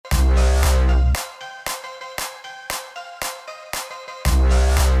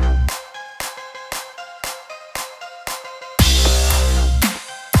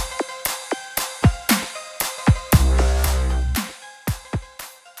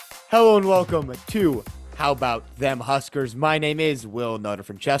Hello and welcome to How About Them Huskers. My name is Will Noda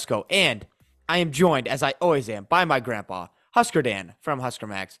Francesco, and I am joined, as I always am, by my grandpa, Husker Dan from Husker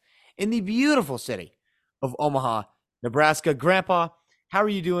Max, in the beautiful city of Omaha, Nebraska. Grandpa, how are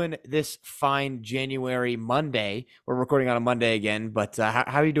you doing this fine January Monday? We're recording on a Monday again, but how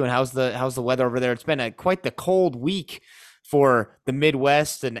are you doing? How's the weather over there? It's been quite the cold week for the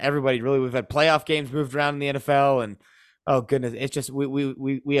Midwest and everybody. Really, we've had playoff games moved around in the NFL, and oh goodness, it's just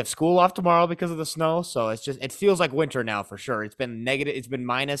we have school off tomorrow because of the snow, so it feels like winter now for sure. It's been negative, it's been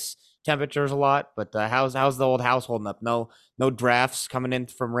minus temperatures a lot, but how's the old house holding up? No drafts coming in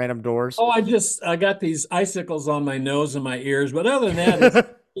from random doors. Oh, I got these icicles on my nose and my ears, but other than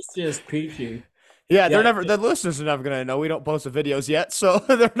that, it's just peachy. Yeah, Yeah, the listeners are never gonna know. We don't post the videos yet, so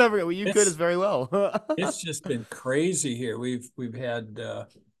they're never gonna. You could as it's very well. it's just been crazy here. We've had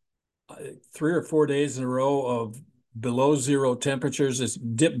 3 or 4 days in a row of below zero temperatures. It's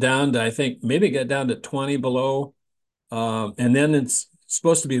dipped down to I think maybe get down to 20 below, and then it's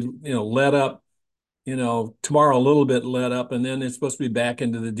supposed to be let up. Tomorrow a little bit let up, and then it's supposed to be back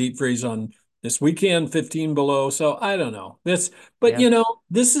into the deep freeze on this weekend, 15 below. So I don't know this, but Yeah.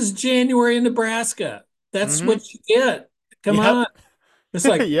 this is January in Nebraska. That's Mm-hmm. what you get. Come Yep. on. It's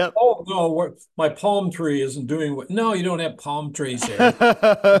like, Yep. oh no, my palm tree isn't doing what? No, you don't have palm trees here.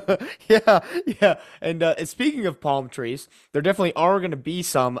 Yeah, yeah. And speaking of palm trees, there definitely are going to be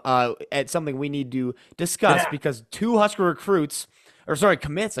some at something we need to discuss Yeah, because two Husker recruits, or sorry,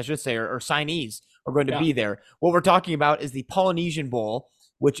 commits, I should say, or signees are going to yeah. be there. What we're talking about is the Polynesian Bowl,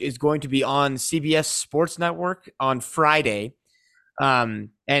 which is going to be on CBS Sports Network on Friday. And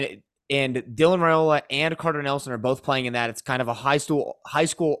Dylan Raiola and Carter Nelson are both playing in that. It's kind of a high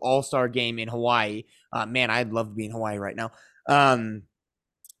school all-star game in Hawaii. Man, I'd love to be in Hawaii right now. Um,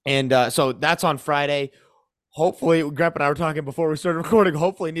 and so that's on Friday. Hopefully, Grandpa and I were talking before we started recording.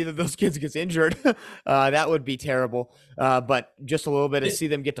 Hopefully, neither of those kids gets injured. That would be terrible. But just a little bit to see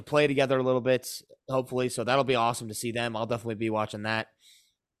them get to play together a little bit, hopefully. So that'll be awesome to see them. I'll definitely be watching that.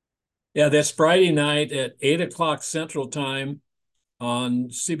 Yeah, that's Friday night at 8 o'clock Central Time on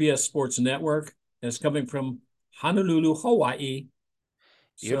CBS Sports Network. It's coming from Honolulu, Hawaii.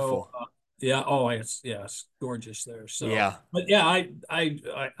 So Beautiful. yeah, oh, it's gorgeous there. So, Yeah. but yeah, I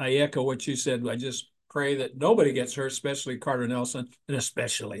echo what you said. I just pray that nobody gets hurt, especially Carter Nelson, and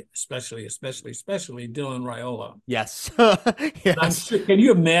especially Dylan Raiola. Yes. And I'm Yes. sure. Can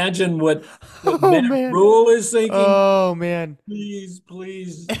you imagine what Oh Matt man. Rule is thinking? Oh man. Please,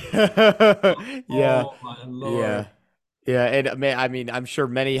 please. Yeah. Oh my Yeah. Lord. Yeah. And man, I mean, I'm sure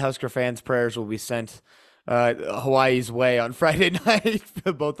many Husker fans' prayers will be sent Hawaii's way on Friday night.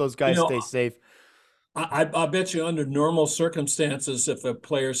 Both those You guys know, stay safe. I bet you under normal circumstances, if a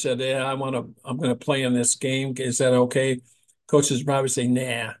player said, "Yeah, I'm going to play in this game," is that okay? Coaches probably say,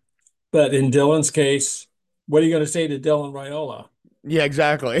 "Nah." But in Dylan's case, what are you going to say to Dylan Raiola? Yeah,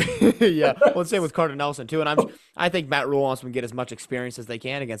 exactly. Yeah. Well, same with Carter Nelson too. And I think Matt Rule wants them to get as much experience as they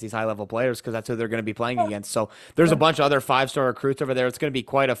can against these high level players because that's who they're going to be playing against. So there's a bunch of other 5-star recruits over there. It's going to be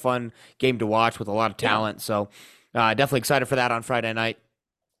quite a fun game to watch with a lot of Yeah. talent. So definitely excited for that on Friday night.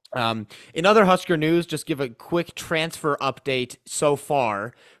 In other Husker news, just give a quick transfer update so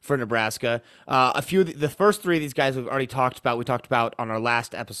far for Nebraska. The first three of these guys we've already talked about. We talked about on our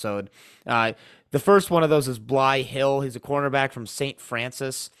last episode. The first one of those is Bly Hill. He's a cornerback from St.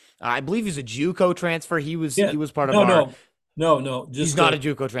 Francis. I believe he's a JUCO transfer. Yeah. He was part of No, our. no, no, no. He's not a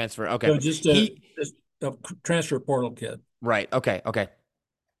JUCO transfer. Okay. No, just He just a transfer portal kid. right. Okay. Okay.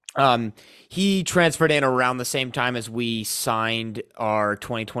 He transferred in around the same time as we signed our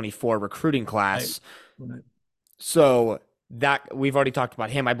 2024 recruiting Right. class. Right. So that we've already talked about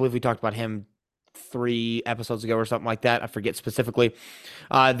him. I believe we talked about him 3 episodes ago or something like that. I forget specifically.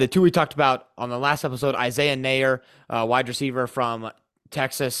 The two we talked about on the last episode, Isaiah Nayer, wide receiver from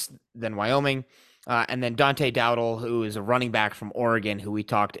Texas, then Wyoming, and then Dante Dowdle, who is a running back from Oregon, who we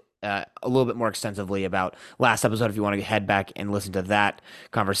talked a little bit more extensively about last episode. If you want to head back and listen to that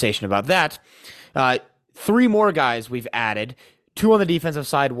conversation about that. Uh, Three more guys we've added, two on the defensive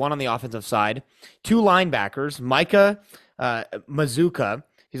side, one on the offensive side, two linebackers, Micah Mazuka.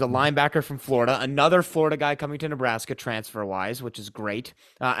 He's a linebacker from Florida. Another Florida guy coming to Nebraska transfer wise, which is great.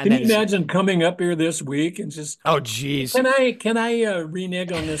 And Can you then, imagine coming up here this week and just oh, geez. can I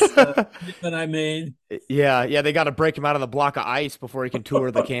renege on this commitment I made? Yeah, they got to break him out of the block of ice before he can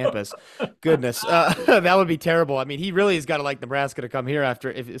tour the campus. Goodness, that would be terrible. I mean, he really has got to like Nebraska to come here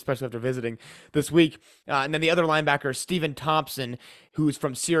especially after visiting this week. And then the other linebacker, Stephen Thompson, who's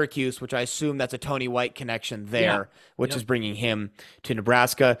from Syracuse, which I assume that's a Tony White connection Yeah. there, which is Yep. bringing him to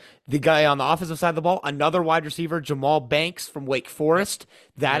Nebraska. The guy on the offensive side of the ball, another wide receiver, Jamal Banks from Wake Yep. Forest.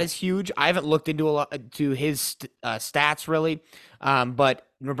 That Yep. is huge. I haven't looked into a lot to his stats really, but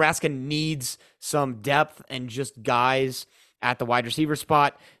Nebraska needs some depth and just guys at the wide receiver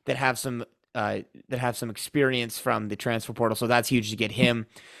spot that have some experience from the transfer portal. So that's huge to get him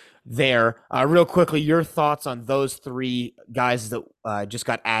there. Real quickly, your thoughts on those three guys that just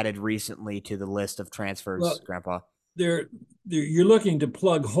got added recently to the list of transfers, Well, Grandpa? you're looking to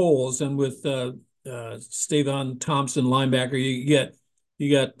plug holes, and with Stavon Thompson, linebacker, you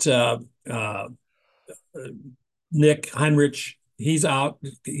got Nick Heinrich. He's out.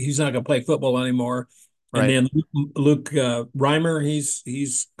 He's not going to play football anymore. And Right. then Luke Reimer,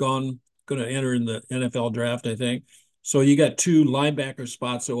 he's going to enter in the NFL draft, I think. So you got two linebacker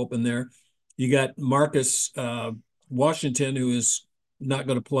spots open there. You got Marcus Washington, who is not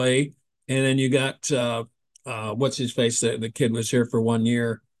going to play, and then you got what's his face? The kid was here for 1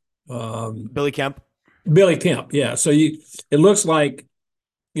 year. Um, Billy Kemp. Billy Kemp. Yeah. So it looks like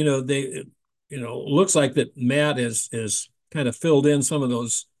they looks like that Matt is kind of filled in some of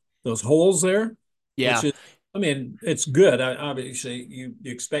those holes there, which Yeah. is, I mean, it's good. Obviously you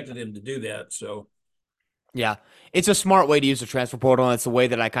expected him to do that. So Yeah, it's a smart way to use the transfer portal, and it's the way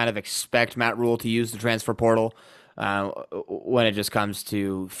that I kind of expect Matt Rule to use the transfer portal when it just comes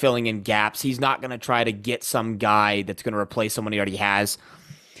to filling in gaps. He's not going to try to get some guy that's going to replace someone he already has.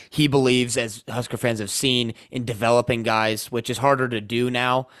 He believes, as Husker fans have seen, in developing guys, which is harder to do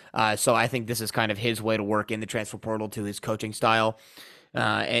now. So I think this is kind of his way to work in the transfer portal to his coaching style,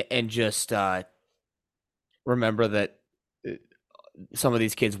 and just remember that some of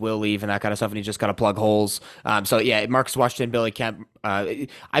these kids will leave and that kind of stuff, and he's just got to plug holes. So yeah, Marcus Washington, Billy Kemp,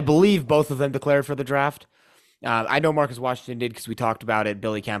 I believe both of them declared for the draft. I know Marcus Washington did because we talked about it.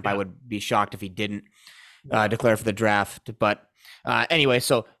 Billy Kemp, I yeah, would be shocked if he didn't yeah. declare for the draft. But anyway,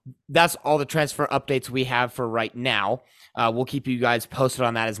 so that's all the transfer updates we have for right now. We'll keep you guys posted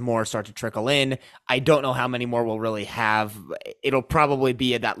on that as more start to trickle in. I don't know how many more we'll really have. It'll probably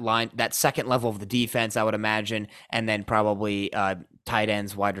be at that second level of the defense, I would imagine, and then probably tight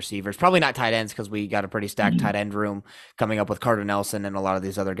ends, wide receivers. Probably not tight ends because we got a pretty stacked tight end room coming up with Carter Nelson and a lot of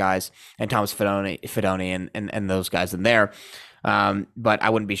these other guys, and Thomas Fidone and those guys in there. But I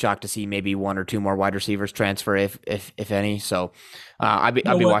wouldn't be shocked to see maybe one or two more wide receivers transfer if any. So You I'll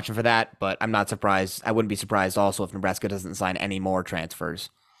know be what? watching for that. But I'm not surprised. I wouldn't be surprised also if Nebraska doesn't sign any more transfers.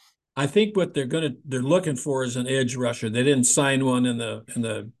 I think what they're looking for is an edge rusher. They didn't sign one in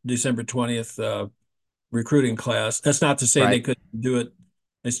the December 20th recruiting class. That's not to say they Right? couldn't do it.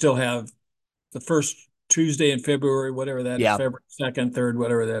 They still have the first Tuesday in February, whatever that is, Yeah. February 2nd, 3rd,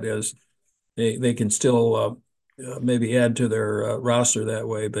 whatever that is. They can still maybe add to their roster that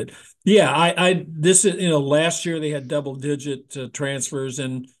way. But yeah, I this is last year they had double digit transfers,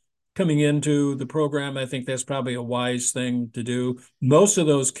 and coming into the program, I think that's probably a wise thing to do. Most of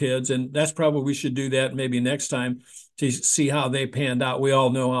those kids, and that's probably we should do that maybe next time to see how they panned out. We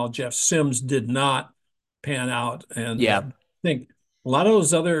all know how Jeff Sims did not pan out, and Yeah. I think a lot of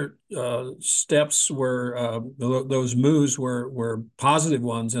those other steps were those moves were positive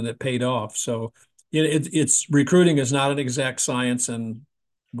ones, and it paid off. So it's recruiting is not an exact science, and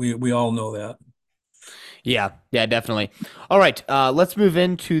we all know that. Yeah, definitely. All right, let's move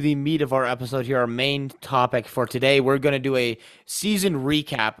into the meat of our episode here. Our main topic for today, we're going to do a season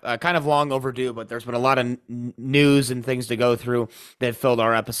recap, kind of long overdue, but there's been a lot of news and things to go through that filled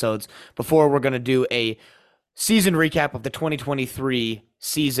our episodes. Before we're going to do a season recap of the 2023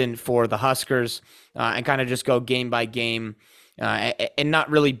 season for the Huskers, and kind of just go game by game. And not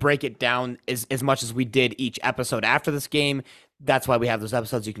really break it down as much as we did each episode after this game. That's why we have those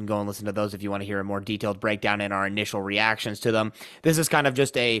episodes. You can go and listen to those if you want to hear a more detailed breakdown in our initial reactions to them. This is kind of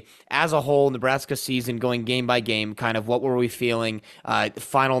just as a whole, Nebraska season going game by game, kind of what were we feeling,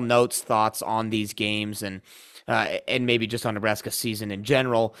 final notes, thoughts on these games, and maybe just on Nebraska season in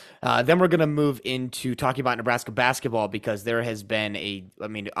general. Then we're going to move into talking about Nebraska basketball because there has been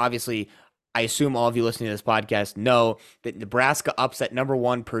obviously, I assume all of you listening to this podcast know that Nebraska upset number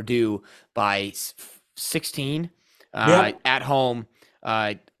one Purdue by 16 Yep. at home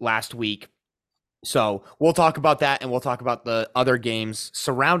last week. So we'll talk about that, and we'll talk about the other games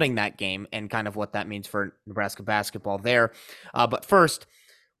surrounding that game and kind of what that means for Nebraska basketball there. But first,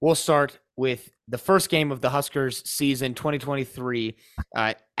 we'll start with the first game of the Huskers season 2023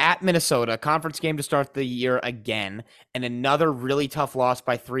 at Minnesota, conference game to start the year again, and another really tough loss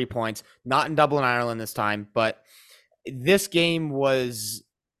by 3 points, not in Dublin, Ireland this time, but this game was,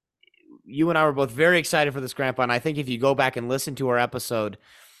 you and I were both very excited for this, Grandpa, and I think if you go back and listen to our episode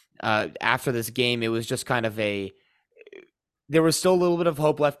after this game, it was just kind of there was still a little bit of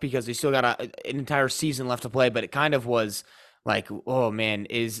hope left because they still got an entire season left to play, but it kind of was like, oh man,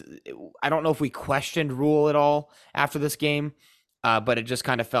 I don't know if we questioned Rule at all after this game, but it just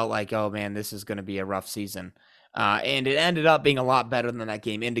kind of felt like, oh man, this is going to be a rough season. And it ended up being a lot better than that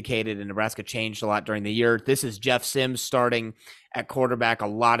game indicated, and Nebraska changed a lot during the year. This is Jeff Sims starting at quarterback. A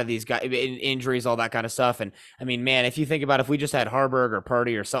lot of these guys, injuries, all that kind of stuff. And I mean, man, if you think about it, if we just had Harburg or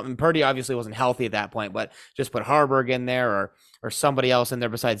Purdy or something, Purdy obviously wasn't healthy at that point, but just put Harburg in there or somebody else in there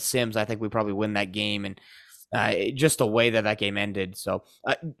besides Sims, I think we probably win that game. And just the way that game ended. So,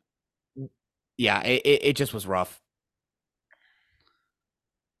 yeah, it just was rough.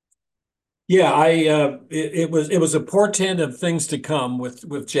 Yeah, it was a portent of things to come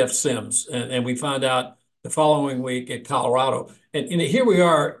with Jeff Sims, and we found out the following week at Colorado. And here we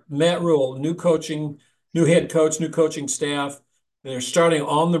are, Matt Rule, new head coach, new coaching staff. They're starting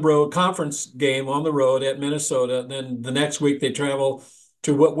on the road, conference game on the road at Minnesota. Then the next week they travel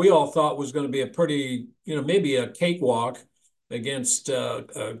to what we all thought was going to be a pretty, maybe a cakewalk against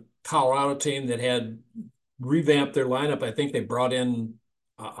a Colorado team that had revamped their lineup. I think they brought in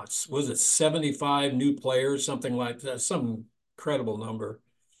was it 75 new players, something like that, some incredible number.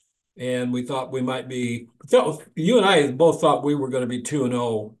 And we thought you and I both thought we were going to be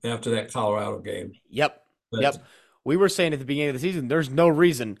 2-0 after that Colorado game. Yep. But, Yep. We were saying at the beginning of the season, there's no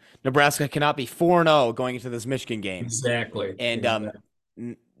reason Nebraska cannot be 4-0 going into this Michigan game. Exactly. And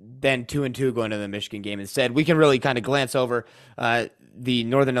then 2-2 going to the Michigan game. Instead, we can really kind of glance over the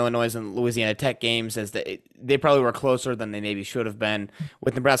Northern Illinois and Louisiana Tech games as they probably were closer than they maybe should have been,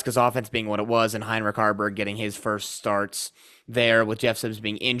 with Nebraska's offense being what it was and Heinrich Haarberg getting his first starts there with Jeff Sims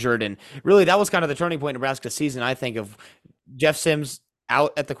being injured. And really, that was kind of the turning point in Nebraska's season, I think, of Jeff Sims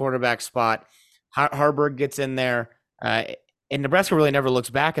out at the quarterback spot. Haarberg gets in there, and Nebraska really never looks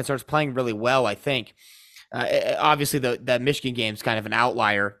back and starts playing really well, I think. Obviously, the Michigan game is kind of an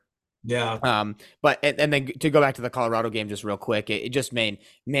outlier. Yeah. But and then to go back to the Colorado game just real quick, it just made,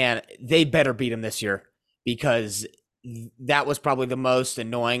 man, they better beat them this year, because that was probably the most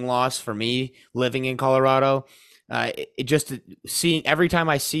annoying loss for me living in Colorado. It just seeing every time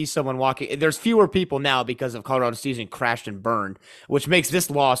I see someone walking, there's fewer people now because of Colorado's season crashed and burned, which makes this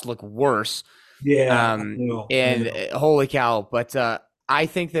loss look worse. Yeah. Holy cow. But I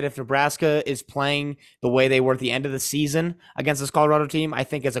think that if Nebraska is playing the way they were at the end of the season against this Colorado team, I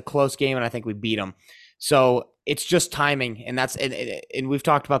think it's a close game, and I think we beat them. So it's just timing, and and we've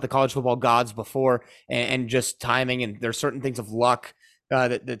talked about the college football gods before, and just timing, and there's certain things of luck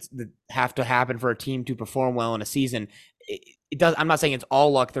that have to happen for a team to perform well in a season. It does. I'm not saying it's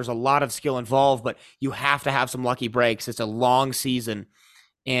all luck. There's a lot of skill involved, but you have to have some lucky breaks. It's a long season,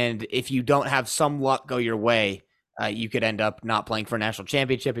 and if you don't have some luck go your way, you could end up not playing for a national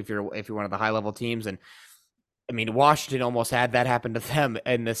championship if you're one of the high level teams. And I mean, Washington almost had that happen to them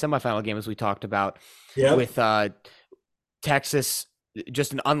in the semifinal game, as we talked about, with Texas.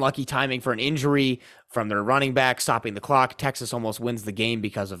 Just an unlucky timing for an injury from their running back stopping the clock. Texas almost wins the game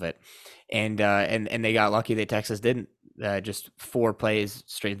because of it, and they got lucky that Texas didn't. Just 4 plays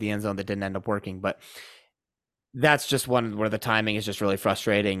straight to the end zone that didn't end up working, but that's just one where the timing is just really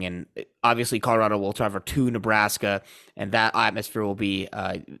frustrating. And obviously Colorado will travel to Nebraska, and that atmosphere will be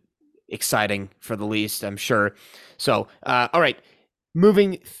exciting for the least, I'm sure. So, all right,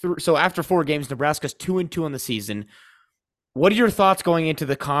 moving through. So after 4 games, Nebraska's 2-2 on the season. What are your thoughts going into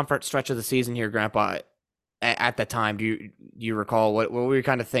the conference stretch of the season here, Grandpa? At the time, do you recall what were you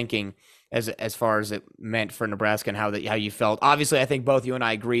kind of thinking as far as it meant for Nebraska and how you felt? Obviously, I think both you and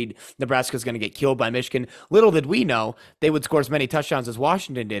I agreed Nebraska's going to get killed by Michigan. Little did we know they would score as many touchdowns as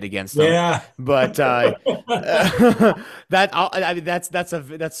Washington did against them. Yeah, but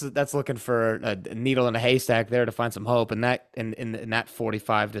that's looking for a needle in a haystack there to find some hope in that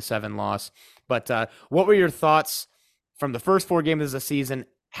 45-7 loss. But what were your thoughts from the first 4 games of the season?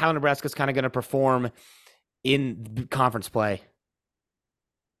 How Nebraska's kind of going to perform in conference play?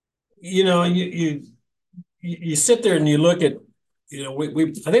 You sit there and you look at,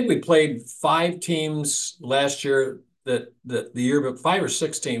 I think we played 5 teams last year that the year, but 5 or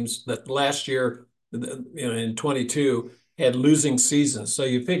 6 teams that last year, in 22 had losing seasons. So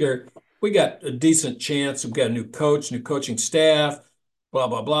you figure we got a decent chance. We've got a new coach, new coaching staff, blah,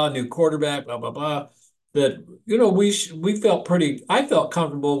 blah, blah, new quarterback, blah, blah, blah. that we felt pretty. I felt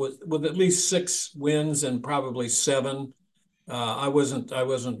comfortable with at least 6 wins and probably 7. I wasn't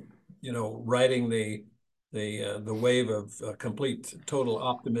riding the wave of complete total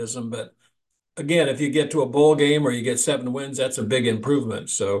optimism. But again, if you get to a bowl game or you get 7 wins, that's a big improvement.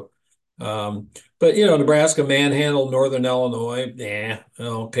 So, um, but Nebraska manhandled Northern Illinois. Yeah,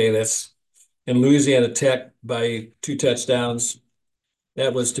 okay, that's and Louisiana Tech by 2 touchdowns.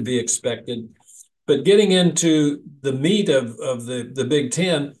 That was to be expected. But getting into the meat of the Big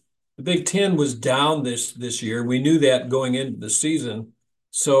Ten, the Big Ten was down this year. We knew that going into the season.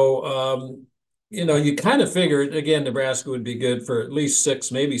 So you kind of figured again Nebraska would be good for at least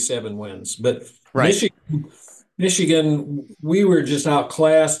 6, maybe 7 wins. But Right. Michigan, we were just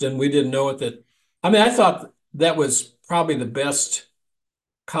outclassed, and we didn't know it. I mean, I thought that was probably the best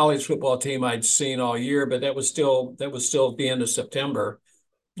college football team I'd seen all year, but that was still at the end of September.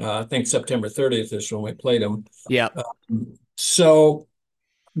 I think September 30th is when we played them. Yeah. So,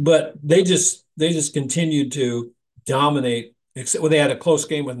 but they just continued to dominate. Except they had a close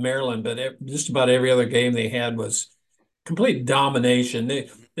game with Maryland, but just about every other game they had was complete domination.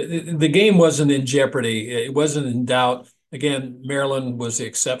 The game wasn't in jeopardy. It wasn't in doubt. Again, Maryland was the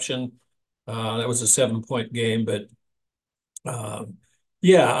exception. That was a 7-point game, but um,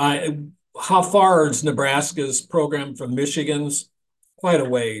 yeah, how far is Nebraska's program from Michigan's? Quite a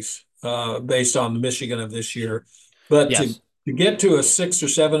ways, based on the Michigan of this year. But to Yes. to get to a 6 or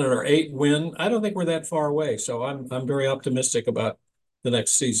 7 or 8 win, I don't think we're that far away. So I'm very optimistic about the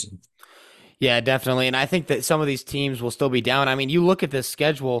next season. Yeah, definitely. And I think that some of these teams will still be down. I mean, you look at this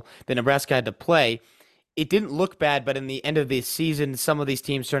schedule that Nebraska had to play, it didn't look bad, but in the end of the season, some of these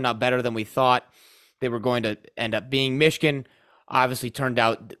teams turned out better than we thought they were going to end up being. Michigan obviously turned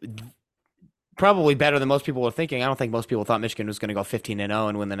out probably better than most people were thinking. I don't think most people thought Michigan was going to go 15-0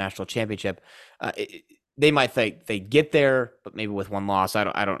 and win the national championship. They might think they get there, but maybe with one loss.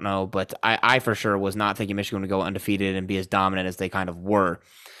 I don't know. But I for sure was not thinking Michigan would go undefeated and be as dominant as they kind of were.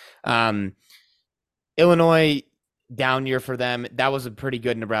 Um, Illinois, down year for them. That was a pretty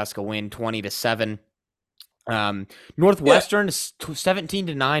good Nebraska win, 20-7. Yeah, Northwestern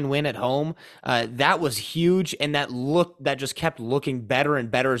 17-9 win at home. That was huge, and that just kept looking better and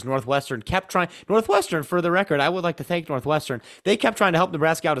better as Northwestern kept trying. Northwestern, for the record, I would like to thank Northwestern. They kept trying to help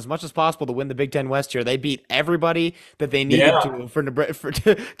Nebraska out as much as possible to win the Big Ten West here. They beat everybody that they needed yeah.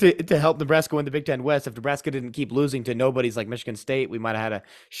 to to help Nebraska win the Big Ten West. If Nebraska didn't keep losing to nobodies like Michigan State, we might have had a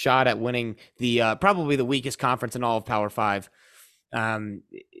shot at winning the probably the weakest conference in all of Power Five, um,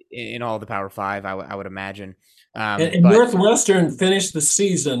 in all the Power Five, I would imagine. And But Northwestern finished the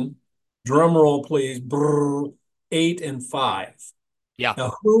season, drum roll please, 8-5. yeah,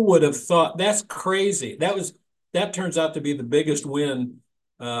 Now, who would have thought? That's crazy. That turns out to be the biggest win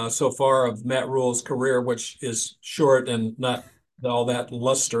so far of Matt Rule's career, which is short and not all that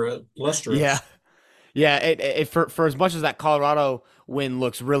yeah, lustrous. yeah. For as much as that Colorado win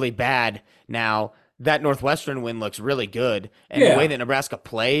looks really bad now, that Northwestern win looks really good. And the way Yeah, that Nebraska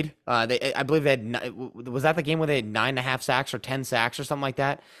played, I believe they had was that the game where they had 9.5 sacks or 10 sacks or something like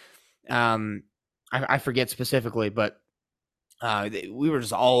that. Um, I forget specifically, but we were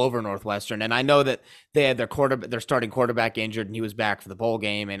just all over Northwestern, and I know that they had their starting quarterback injured, and he was back for the bowl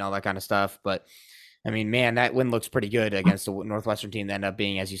game and all that kind of stuff. But I mean, man, that win looks pretty good against the Northwestern team that ended up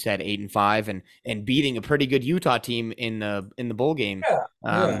being, as you said, 8-5 and beating a pretty good Utah team in the bowl game. yeah,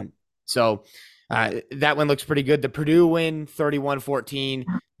 yeah. So that one looks pretty good. The Purdue win, 31-14.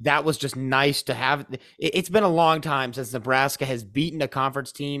 That was just nice to have. It's been a long time since Nebraska has beaten a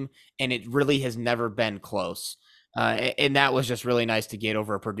conference team, and it really has never been close. And that was just really nice to get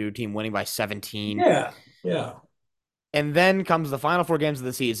over a Purdue team winning by 17. Yeah, yeah. And then comes the final 4 games of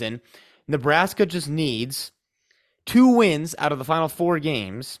the season. Nebraska just needs 2 wins out of the final 4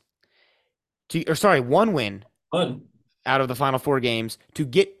 games one win Fun. out of the final 4 games to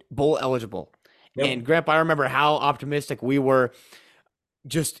get bowl eligible. Yep. And Grandpa, I remember how optimistic we were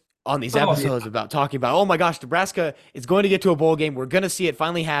just on these Oh, yeah. episodes about talking about, oh my gosh, Nebraska is going to get to a bowl game. We're going to see it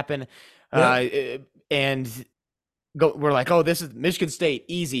finally happen. Yep. Uh, and we're like, oh, this is Michigan State,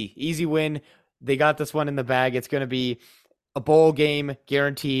 easy win. They got this one in the bag. It's going to be a bowl game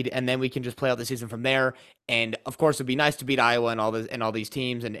guaranteed, and then we can just play out the season from there. And of course, it'd be nice to beat Iowa and all these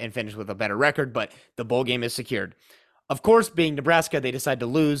teams and finish with a better record, but the bowl game is secured. Of course, being Nebraska, they decide to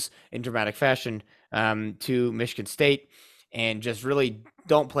lose in dramatic fashion to Michigan State and just really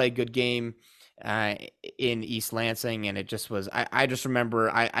don't play a good game uh, in East Lansing. And it just was, I just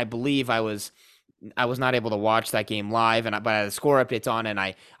remember, I believe I was not able to watch that game live, but I had the score updates on, and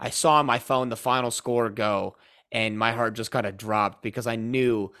I saw on my phone the final score go, and my heart just kind of dropped because I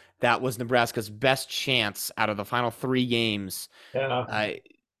knew that was Nebraska's best chance out of the final three games. Yeah. Uh,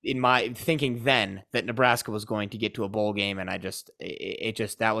 in my thinking then that Nebraska was going to get to a bowl game, and it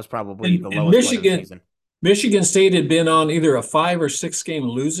just that was probably the And lowest point of the season. Michigan State had been on either a 5 or 6 game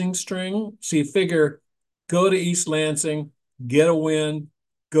losing string. So you figure go to East Lansing, get a win,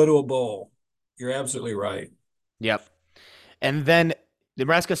 go to a bowl. You're absolutely right. Yep. And then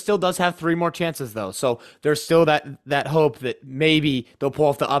Nebraska still does have three more chances though. So there's still that hope that maybe they'll pull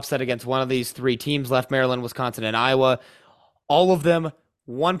off the upset against one of these three teams left: Maryland, Wisconsin, and Iowa. All of them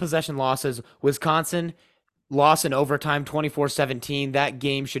one possession losses. Wisconsin loss in overtime 24-17. That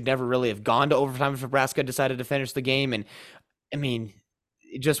game should never really have gone to overtime if Nebraska decided to finish the game. And I mean,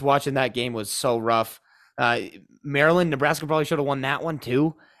 just watching that game was so rough. Uh, Maryland, Nebraska probably should have won that one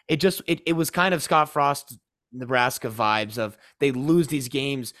too. It was kind of Scott Frost Nebraska vibes of they lose these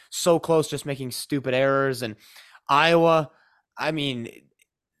games so close, just making stupid errors. And Iowa, I mean,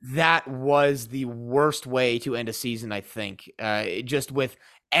 that was the worst way to end a season, I think. Just with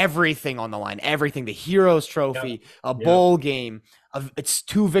everything on the line, everything, the Heroes Yeah. Trophy, a Yeah. bowl game, it's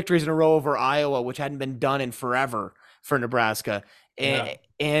two victories in a row over Iowa, which hadn't been done in forever for Nebraska. Yeah.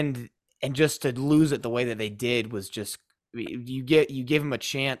 And just to lose it the way that they did was just you give them a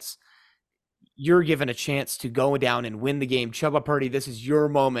chance. You're given a chance to go down and win the game. Chubba Purdy, this is your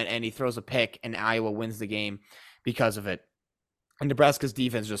moment, and he throws a pick, and Iowa wins the game because of it. And Nebraska's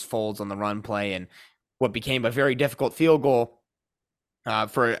defense just folds on the run play, and what became a very difficult field goal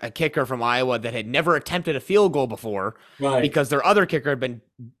for a kicker from Iowa that had never attempted a field goal before Right. because their other kicker had been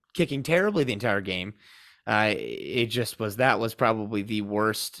kicking terribly the entire game. It just was that was probably the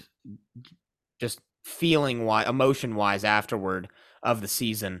worst, just feeling wise, emotion wise afterward of the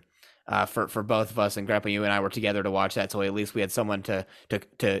season. For both of us, and Grandpa, you and I were together to watch that, so at least we had someone to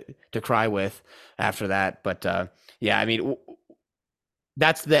cry with after that. But yeah, I mean,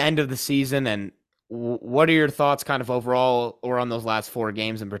 that's the end of the season. And what are your thoughts, kind of overall, or on those last four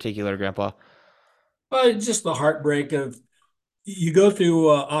games in particular, Grandpa? Just the heartbreak of you go through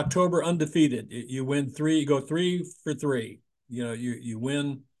October undefeated. You win three, you go 3 for 3. You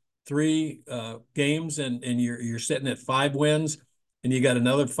win three games, and you're sitting at 5 wins, and you got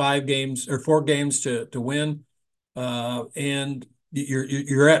another 5 games or 4 games to win, and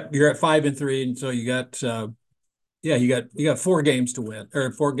you're at 5 and 3, and so you got yeah, you got 4 games to win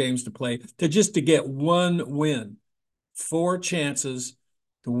or 4 games to play to get one win, 4 chances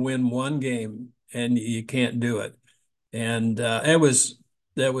to win one game, and you can't do it. And that was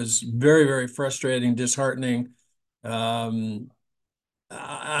very, very frustrating, disheartening. I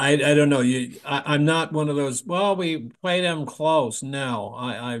don't know. I'm not one of those. Well, we played them close. No,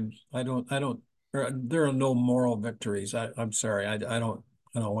 I don't. There are no moral victories. I'm sorry. I don't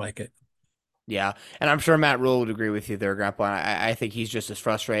like it. Yeah, and I'm sure Matt Rule would agree with you there, Grandpa. I think he's just as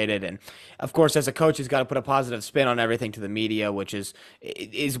frustrated, and of course, as a coach, he's got to put a positive spin on everything to the media, which is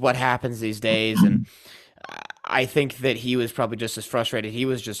what happens these days. And I think that he was probably just as frustrated. He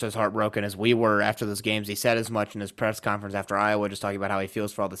was just as heartbroken as we were after those games. He said as much in his press conference after Iowa, just talking about how he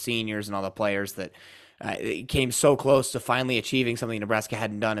feels for all the seniors and all the players that came so close to finally achieving something Nebraska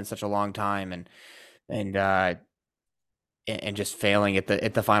hadn't done in such a long time, and and just failing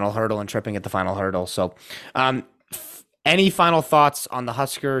at the final hurdle and tripping at the final hurdle. So, any final thoughts on the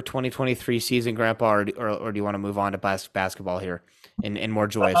Husker 2023 season, Grandpa, or do you want to move on to basketball here in more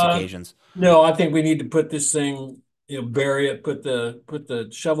joyous Uh, occasions? no, I think we need to put this thing, bury it, put the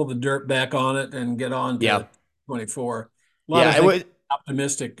shovel the dirt back on it, and get on Yeah, to 24. A lot yeah, of it things was.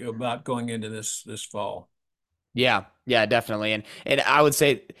 optimistic about going into this fall. Yeah, yeah, definitely. And I would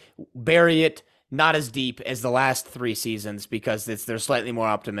say bury it not as deep as the last three seasons because there's slightly more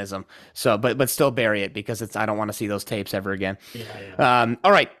optimism. So, but still bury it because I don't want to see those tapes ever again. Yeah, yeah.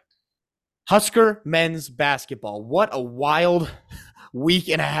 All right, Husker men's basketball. What a wild week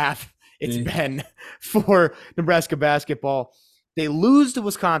and a half it's Yeah. been for Nebraska basketball. They lose to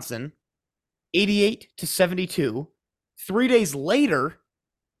Wisconsin 88-72. 3 days later,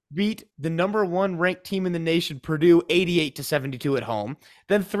 beat the number one ranked team in the nation, Purdue, 88-72 at home.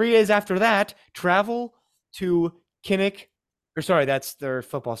 Then 3 days after that, travel to Kinnick, or sorry, that's their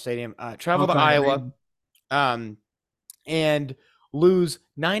football stadium. Travel to Hawkeye Iowa, Arena. um, and lose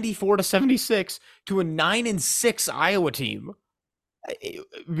 94-76 to a 9-6 Iowa team. I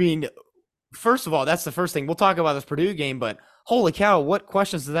mean, first of all, that's the first thing. We'll talk about this Purdue game, but holy cow, what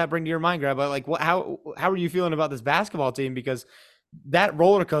questions does that bring to your mind, Grab? Like, how are you feeling about this basketball team? Because that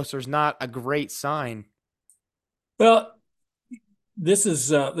roller coaster is not a great sign. Well, this is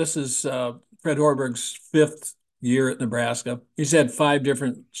Fred Hoiberg's 5th year at Nebraska. He's had 5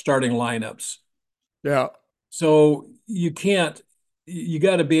 different starting lineups. Yeah. So you can't, you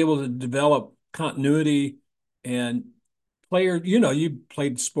got to be able to develop continuity and you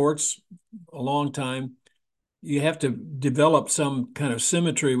played sports a long time. You have to develop some kind of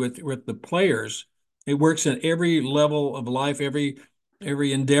symmetry with the players. It works in every level of life, every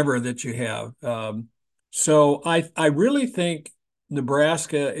endeavor that you have. So I really think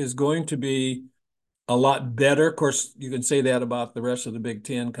Nebraska is going to be a lot better. Of course, you can say that about the rest of the Big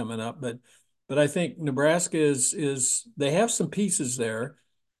Ten coming up, but I think Nebraska is they have some pieces there,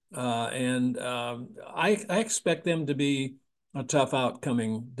 and I expect them to be a tough out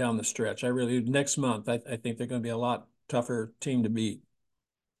coming down the stretch. I really next month I think they're going to be a lot tougher team to beat.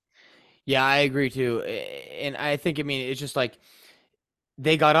 Yeah, I agree too. And I think, I mean, it's just like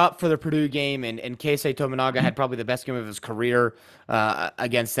they got up for the Purdue game, and Keisei Tominaga had probably the best game of his career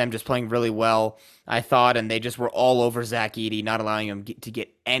against them, just playing really well, I thought. And they just were all over Zach Edey, not allowing him to get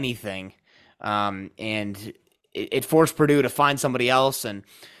anything. And it forced Purdue to find somebody else, and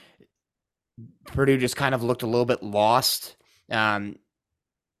Purdue just kind of looked a little bit lost. Um,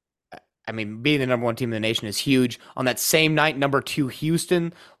 I mean, being the number one team in the nation is huge. On that same night, number two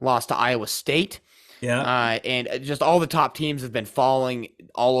Houston lost to Iowa State. Yeah. And just all the top teams have been falling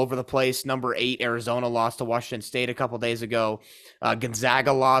all over the place. Number eight, Arizona lost to Washington State a couple days ago.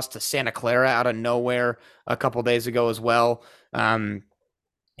 Gonzaga lost to Santa Clara out of nowhere a couple days ago as well. And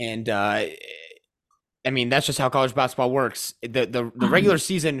I mean, that's just how college basketball works. The regular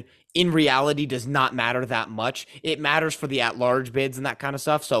season in reality does not matter that much. It matters for the at-large bids and that kind of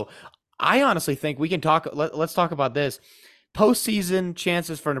stuff. So I honestly think we can talk. Let's talk about this. Postseason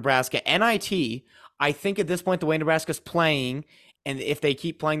chances for Nebraska. NIT, I think at this point, the way Nebraska's playing, and if they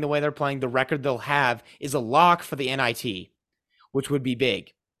keep playing the way they're playing, the record they'll have is a lock for the NIT, which would be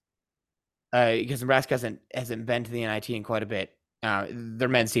big. Because Nebraska hasn't been to the NIT in quite a bit. Their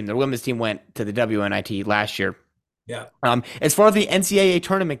men's team, their women's team went to the WNIT last year. Yeah. As far as the NCAA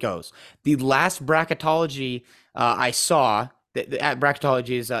tournament goes, the last bracketology I saw,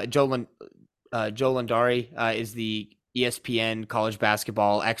 bracketology is Joe Lindari is the ESPN college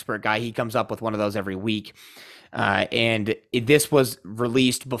basketball expert guy. He comes up with one of those every week. This was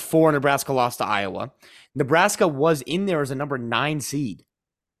released before Nebraska lost to Iowa. Nebraska was in there as a number 9 seed.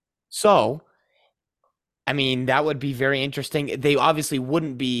 So, I mean, that would be very interesting. They obviously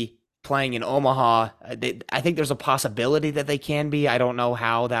wouldn't be playing in Omaha. I think there's a possibility that they can be. I don't know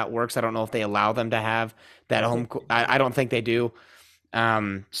how that works. I don't know if they allow them to have that I home. think I don't think they do.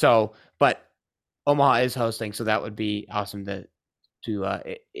 But Omaha is hosting, so that would be awesome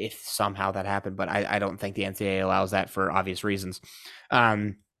if somehow that happened. But I don't think the NCAA allows that for obvious reasons.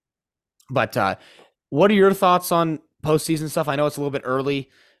 But what are your thoughts on postseason stuff? I know it's a little bit early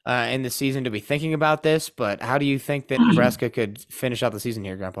in the season to be thinking about this, but how do you think that Nebraska could finish out the season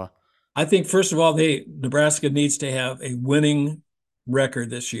here, Grandpa? I think first of all, Nebraska needs to have a winning record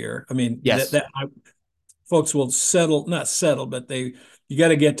this year. I mean Yes. folks will not settle, but you got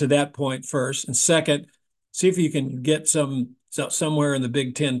to get to that point first. And second, see if you can get somewhere in the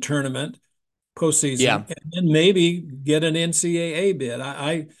Big Ten tournament Yeah. postseason, and then maybe get an NCAA bid.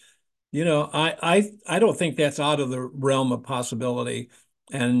 I don't think that's out of the realm of possibility.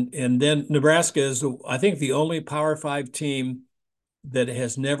 And then Nebraska is, I think, the only Power Five team that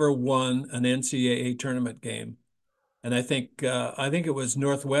has never won an NCAA tournament game. And I think it was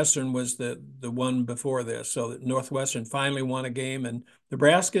Northwestern was the one before this. So Northwestern finally won a game, and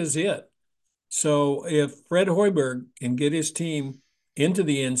Nebraska is it. So if Fred Hoiberg can get his team into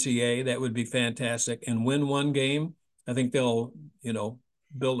the NCAA, that would be fantastic, and win one game. I think they'll,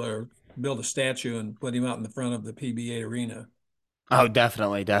 build a statue and put him out in the front of the PBA arena. Oh,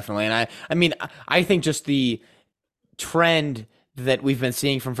 definitely, definitely. And I mean, I think just the trend that we've been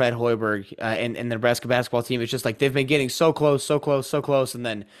seeing from Fred Hoiberg and the Nebraska basketball team is just like they've been getting so close, so close, so close, and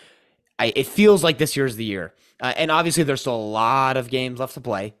then it feels like this year's the year. And obviously, there's still a lot of games left to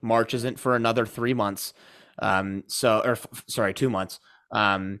play. March isn't for another 3 months, sorry, 2 months.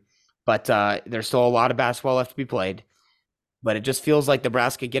 But there's still a lot of basketball left to be played. But it just feels like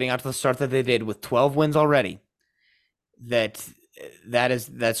Nebraska getting out to the start that they did with 12 wins already. That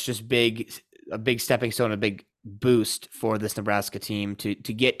that's just a big stepping stone, a big boost for this Nebraska team to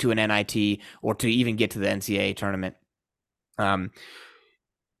get to an NIT or to even get to the NCAA tournament.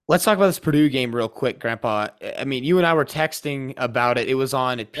 Let's talk about this Purdue game real quick, Grandpa. I mean, you and I were texting about it. It was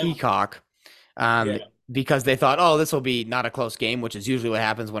on at Yeah. Peacock, Yeah. because they thought, oh, this will be not a close game, which is usually what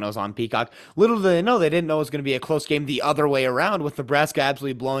happens when it was on Peacock. Little did they know, they didn't know it was going to be a close game the other way around, with Nebraska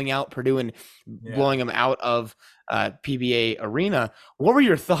absolutely blowing out Purdue and Yeah. blowing them out of PBA Arena. What were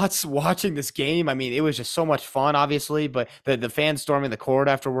your thoughts watching this game? I mean, it was just so much fun, obviously, but the fans storming the court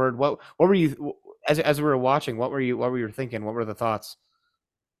afterward. What were you? as we were watching, what were you thinking? What were the thoughts?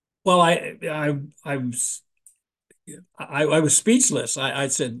 Well, I was speechless. I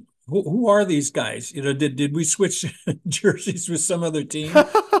said, who are these guys? Did we switch jerseys with some other team?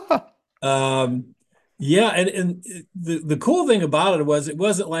 Um, yeah, and the cool thing about it was it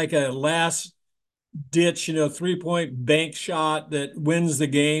wasn't like a last ditch, 3-point bank shot that wins the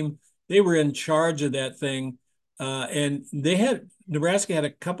game. They were in charge of that thing. And Nebraska had a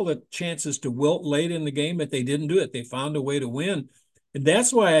couple of chances to wilt late in the game, but they didn't do it. They found a way to win. And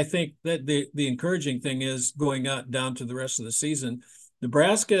that's why I think that the encouraging thing is going out down to the rest of the season.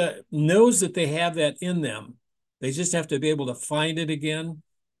 Nebraska knows that they have that in them. They just have to be able to find it again.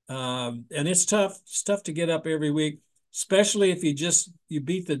 And it's tough. It's tough to get up every week, especially if you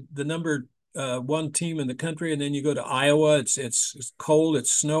beat the number one team in the country, and then you go to Iowa. It's cold,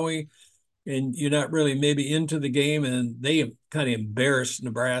 it's snowy, and you're not really maybe into the game, and they kind of embarrassed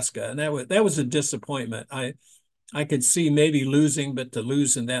Nebraska, and that was a disappointment. I could see maybe losing, but to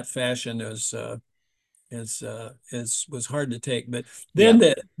lose in that fashion was hard to take. But then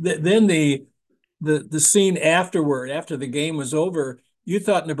Yeah. the scene afterward, after the game was over, you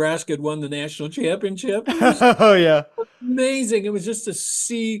thought Nebraska had won the national championship. It was Oh yeah. amazing. It was just a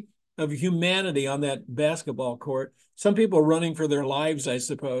sea of humanity on that basketball court. Some people running for their lives, I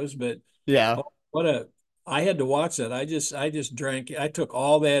suppose, but Yeah. oh, I had to watch that. I just drank. I took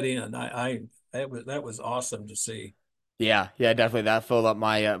all that in. That was awesome to see. Yeah, yeah, definitely. That filled up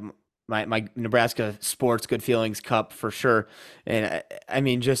my Nebraska sports good feelings cup for sure. And I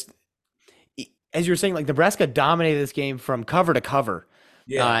mean, just as you were saying, like Nebraska dominated this game from cover to cover.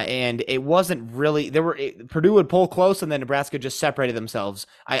 Yeah. And it wasn't really Purdue would pull close and then Nebraska just separated themselves.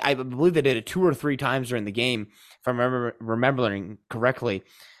 I believe they did it 2 or 3 times during the game, if I'm remembering correctly.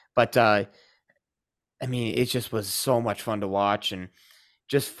 But I mean, it just was so much fun to watch, and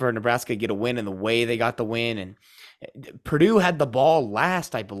just for Nebraska to get a win in the way they got the win. And Purdue had the ball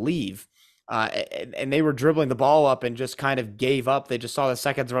last, I believe, and they were dribbling the ball up and just kind of gave up. They just saw the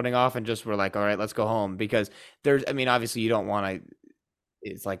seconds running off and just were like, all right, let's go home. Because I mean, obviously you don't want to,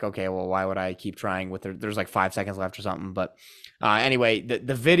 it's like, okay, well, why would I keep trying with there's like 5 seconds left or something. But anyway,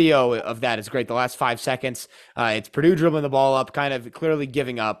 the video of that is great. The last 5 seconds, it's Purdue dribbling the ball up, kind of clearly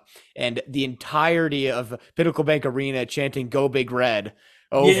giving up, and the entirety of Pinnacle Bank Arena chanting "Go Big Red"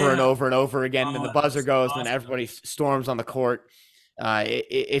 over and Yeah. over and over again. And then Oh, the that buzzer was goes, and then awesome. everybody storms on the court.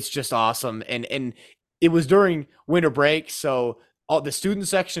 It's just awesome. And it was during winter break, so all the student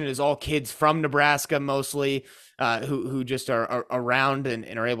section is all kids from Nebraska mostly, who just are around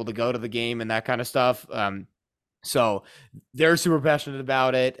and are able to go to the game and that kind of stuff. So they're super passionate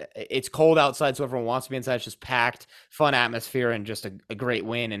about it. It's cold outside, so everyone wants to be inside. It's just packed, fun atmosphere, and just a great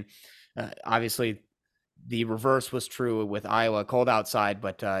win. And obviously, the reverse was true with Iowa, cold outside,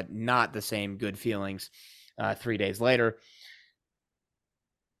 but not the same good feelings 3 days later.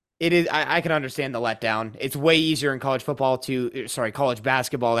 It is. I can understand the letdown. It's way easier in college basketball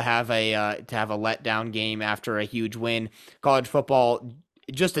to have a letdown game after a huge win. College football,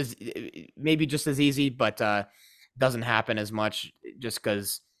 just as maybe just as easy, but doesn't happen as much just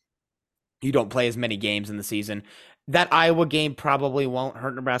because you don't play as many games in the season. That Iowa game probably won't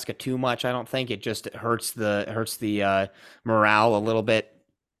hurt Nebraska too much. I don't think it just hurts the morale a little bit.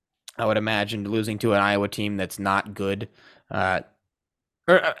 I would imagine losing to an Iowa team that's not good.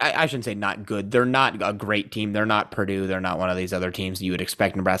 Or I shouldn't say not good. They're not a great team. They're not Purdue. They're not one of these other teams you would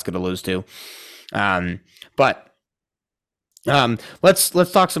expect Nebraska to lose to. But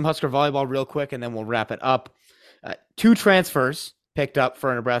let's talk some Husker volleyball real quick, and then we'll wrap it up. 2 transfers picked up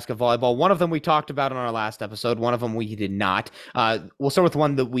for Nebraska volleyball. One of them we talked about in our last episode. One of them we did not. We'll start with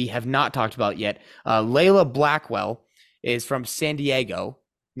one that we have not talked about yet. Layla Blackwell is from San Diego,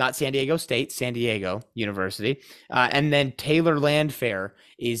 not San Diego State, San Diego University. And then Taylor Landfair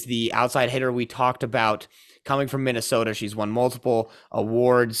is the outside hitter we talked about, coming from Minnesota. She's won multiple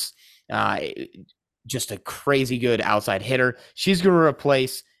awards. Just a crazy good outside hitter. She's going to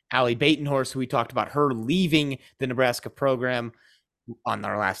replace Allie Batenhorst, who we talked about her leaving the Nebraska program on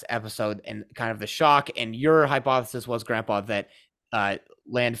our last episode, and kind of the shock. And your hypothesis was, Grandpa, that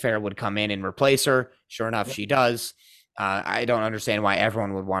Landfair would come in and replace her. Sure enough, she does. I don't understand why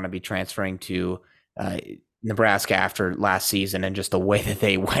everyone would want to be transferring to Nebraska after last season and just the way that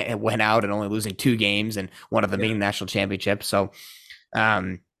they went out and only losing 2 games and one of them being the national championship. So,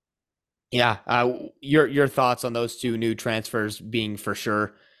 your thoughts on those 2 new transfers being for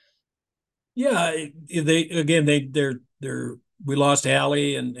sure? Yeah, they're we lost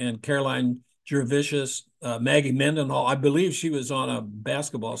Allie and Caroline Jervicius, Maggie Mendenhall. I believe she was on a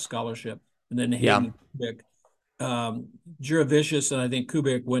basketball scholarship, and then Yeah. Hayden Quick. Juravicius and I think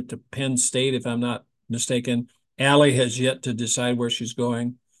Kubik went to Penn State, if I'm not mistaken. Allie has yet to decide where she's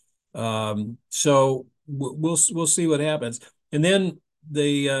going. So we'll see what happens. And then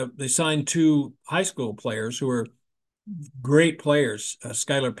they signed two high school players who are great players.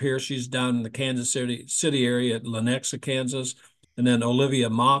 Skylar Pierce, she's down in the Kansas City area at Lenexa, Kansas. And then Olivia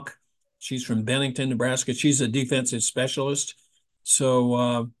Mock, she's from Bennington, Nebraska. She's a defensive specialist.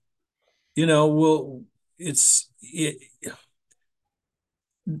 So,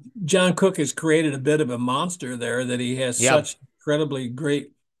 John Cook has created a bit of a monster there that he has Yeah. such incredibly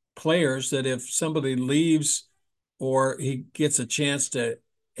great players that if somebody leaves or he gets a chance to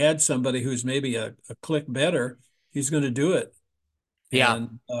add somebody who's maybe a click better, he's going to do it. Yeah.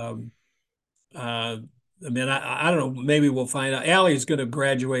 And I mean, I don't know. Maybe we'll find out. Allie's going to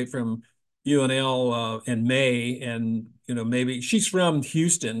graduate from UNL in May, and maybe she's from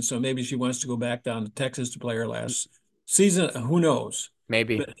Houston, so maybe she wants to go back down to Texas to play her last season. Who knows?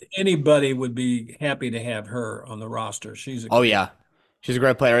 Maybe. But anybody would be happy to have her on the roster. Oh yeah, she's a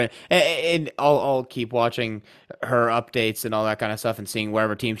great player, and I'll keep watching her updates and all that kind of stuff, and seeing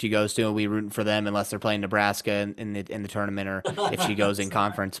wherever team she goes to, and we rooting for them unless they're playing Nebraska in the tournament, or if she goes in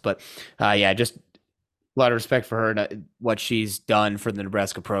conference. But yeah, just a lot of respect for her and what she's done for the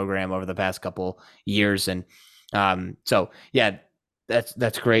Nebraska program over the past couple years, and so yeah,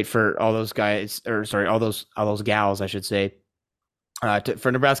 that's great for all those guys, or sorry, all those gals, I should say.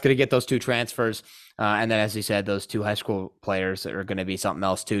 For Nebraska to get those two transfers, and then, as you said, those two high school players are going to be something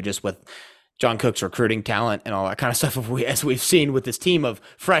else too, just with John Cook's recruiting talent and all that kind of stuff. As we've seen with this team of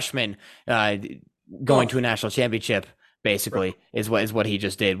freshmen going to a national championship, basically, is what he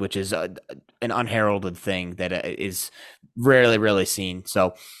just did, which is an unheralded thing that is rarely really seen.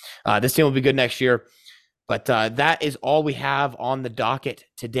 So this team will be good next year. But that is all we have on the docket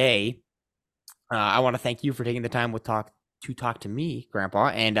today. I want to thank you for taking the time to talk to me, Grandpa,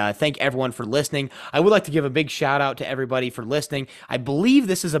 and thank everyone for listening. I would like to give a big shout out to everybody for listening. I believe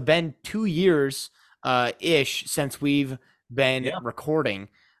this has been 2 years ish since we've been recording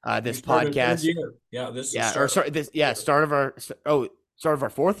this podcast. Start of our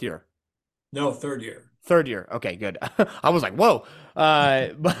fourth year. No, third year. Third year. Okay, good. I was like, whoa.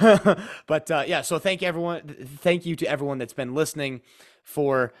 But yeah, so thank you to everyone that's been listening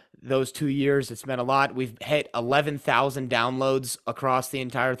for those 2 years. It's been a lot. We've hit 11,000 downloads across the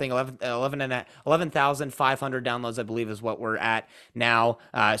entire thing. 11,500 downloads, I believe, is what we're at now.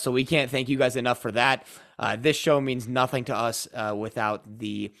 So we can't thank you guys enough for that. This show means nothing to us without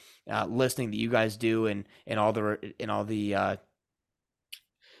the listening that you guys do, and all the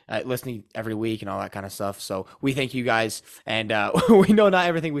listening every week and all that kind of stuff. So we thank you guys, and we know not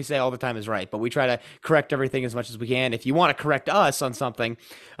everything we say all the time is right, but we try to correct everything as much as we can. If you want to correct us on something,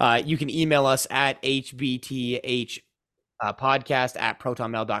 you can email us at hbth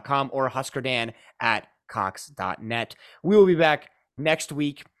podcast@protonmail.com or huskerdan@cox.net. We will be back next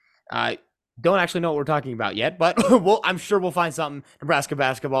week. Don't actually know what we're talking about yet, but I'm sure we'll find something. Nebraska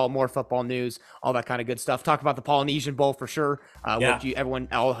basketball, more football news, all that kind of good stuff. Talk about the Polynesian Bowl for sure. What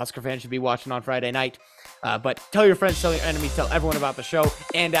all Husker fans should be watching on Friday night. But tell your friends, tell your enemies, tell everyone about the show.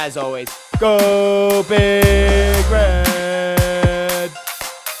 And as always, go Big Red!